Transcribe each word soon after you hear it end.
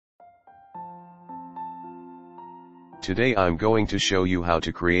Today I'm going to show you how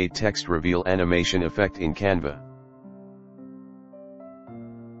to create text reveal animation effect in Canva.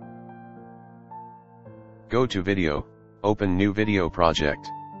 Go to Video, open New Video Project.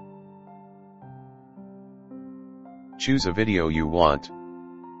 Choose a video you want.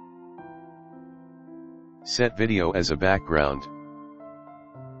 Set video as a background.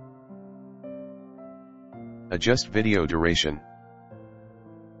 Adjust video duration.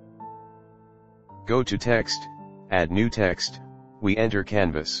 Go to Text, add new text, we enter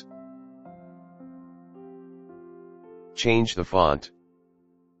Canvas. Change the font.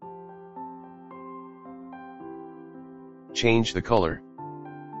 Change the color.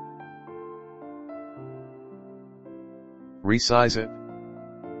 Resize it.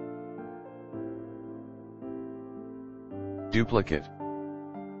 Duplicate.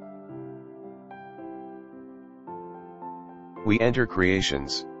 We enter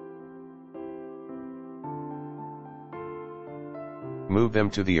creations. Move them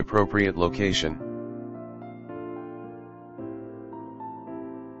to the appropriate location.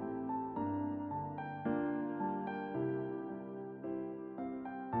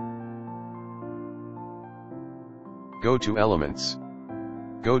 Go to Elements.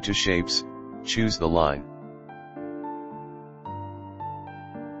 Go to Shapes, choose the line.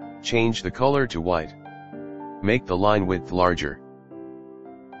 Change the color to white. Make the line width larger.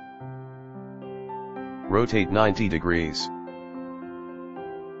 Rotate 90 degrees.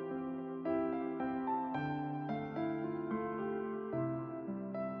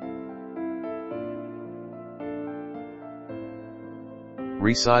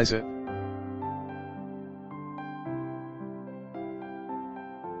 Resize it.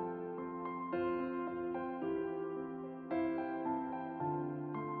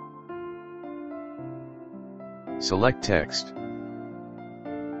 Select text.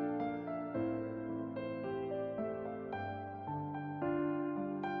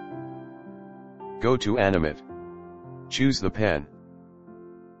 Go to Animate. Choose the pen.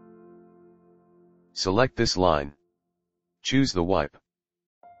 Select this line. Choose the wipe.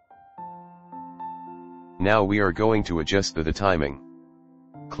 Now we are going to adjust the timing.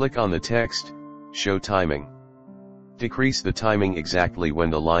 Click on the text, Show Timing. Decrease the timing exactly when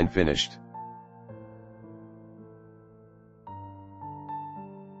the line finished.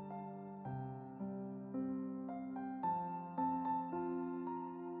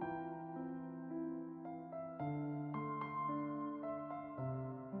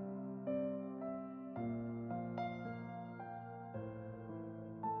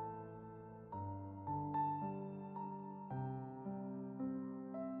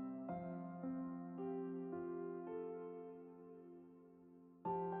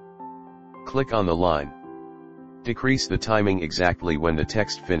 Click on the line. Decrease the timing exactly when the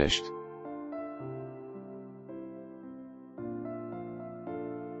text finished.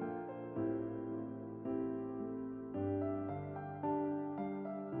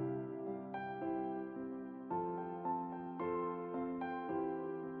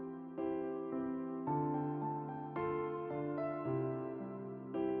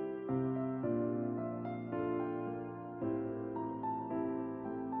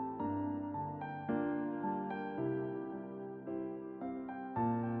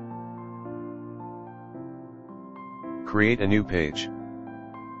 Create a new page.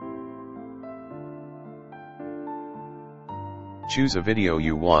 Choose a video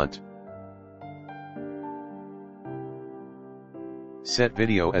you want. Set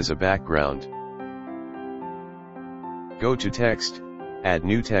video as a background. Go to Text, add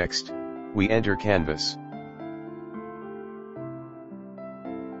new text, we enter Canvas.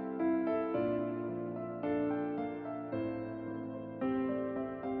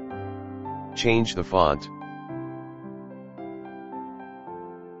 Change the font.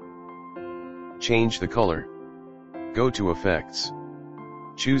 Change the color. Go to Effects.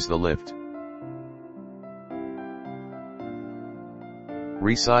 Choose the lift.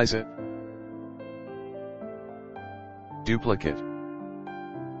 Resize it. Duplicate.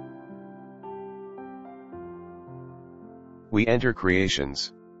 We enter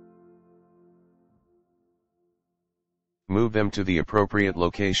creations. Move them to the appropriate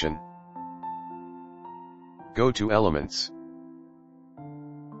location. Go to Elements.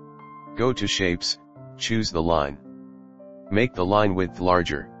 Go to Shapes, choose the line. Make the line width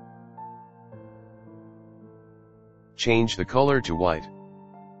larger. Change the color to white.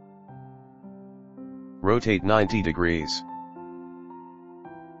 Rotate 90 degrees.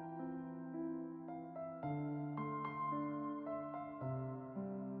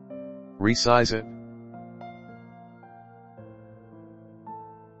 Resize it.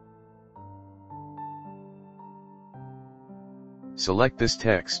 Select this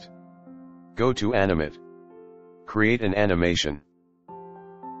text. Go to Animate. Create an animation.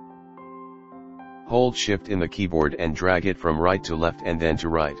 Hold Shift in the keyboard and drag it from right to left and then to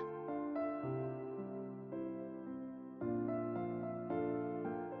right.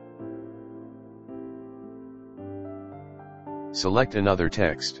 Select another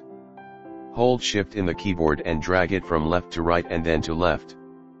text. Hold Shift in the keyboard and drag it from left to right and then to left.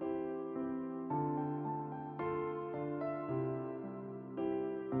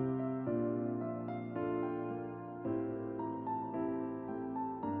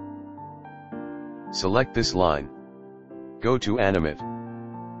 Select this line. Go to Animate.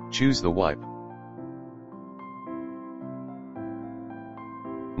 Choose the wipe.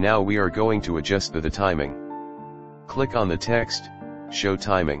 Now we are going to adjust the timing. Click on the text, Show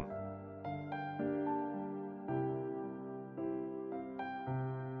Timing.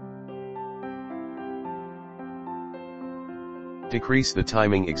 Decrease the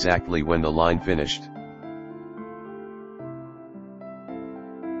timing exactly when the line finished.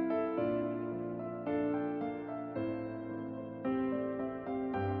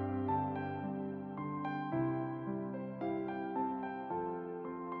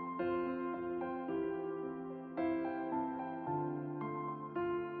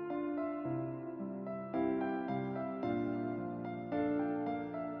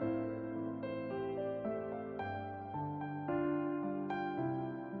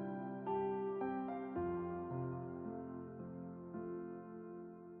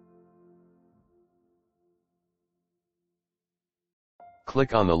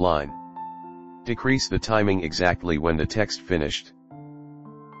 Click on the line. Decrease the timing exactly when the text finished.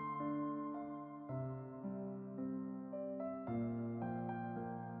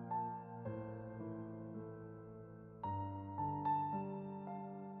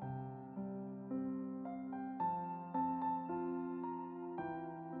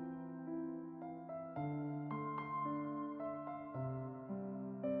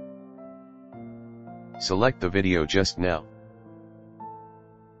 Select the video just now.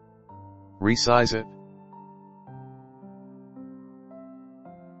 Resize it.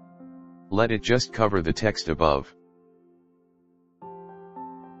 Let it just cover the text above.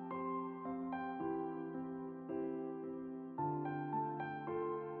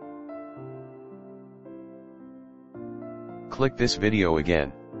 Click this video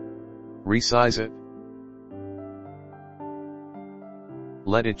again. Resize it.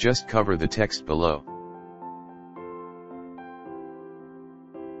 Let it just cover the text below.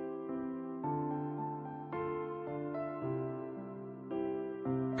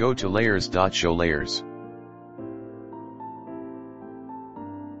 Go to Layers. Show Layers.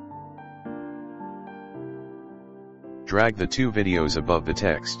 Drag the two videos above the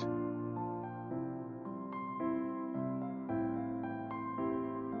text.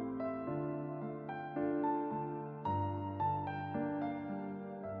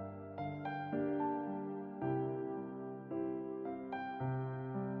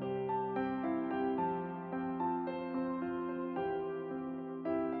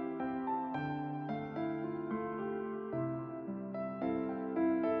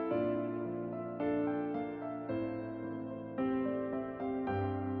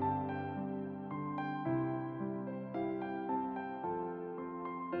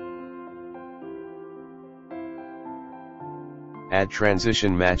 Add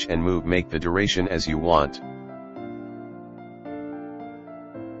transition, match and move. Make the duration as you want.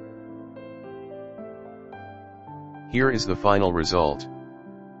 Here is the final result.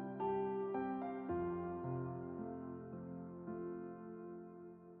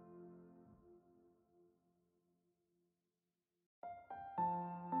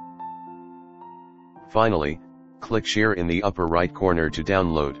 Finally, click share in the upper right corner to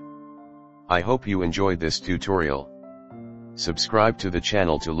download. I hope you enjoyed this tutorial. Subscribe to the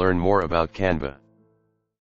channel to learn more about Canva.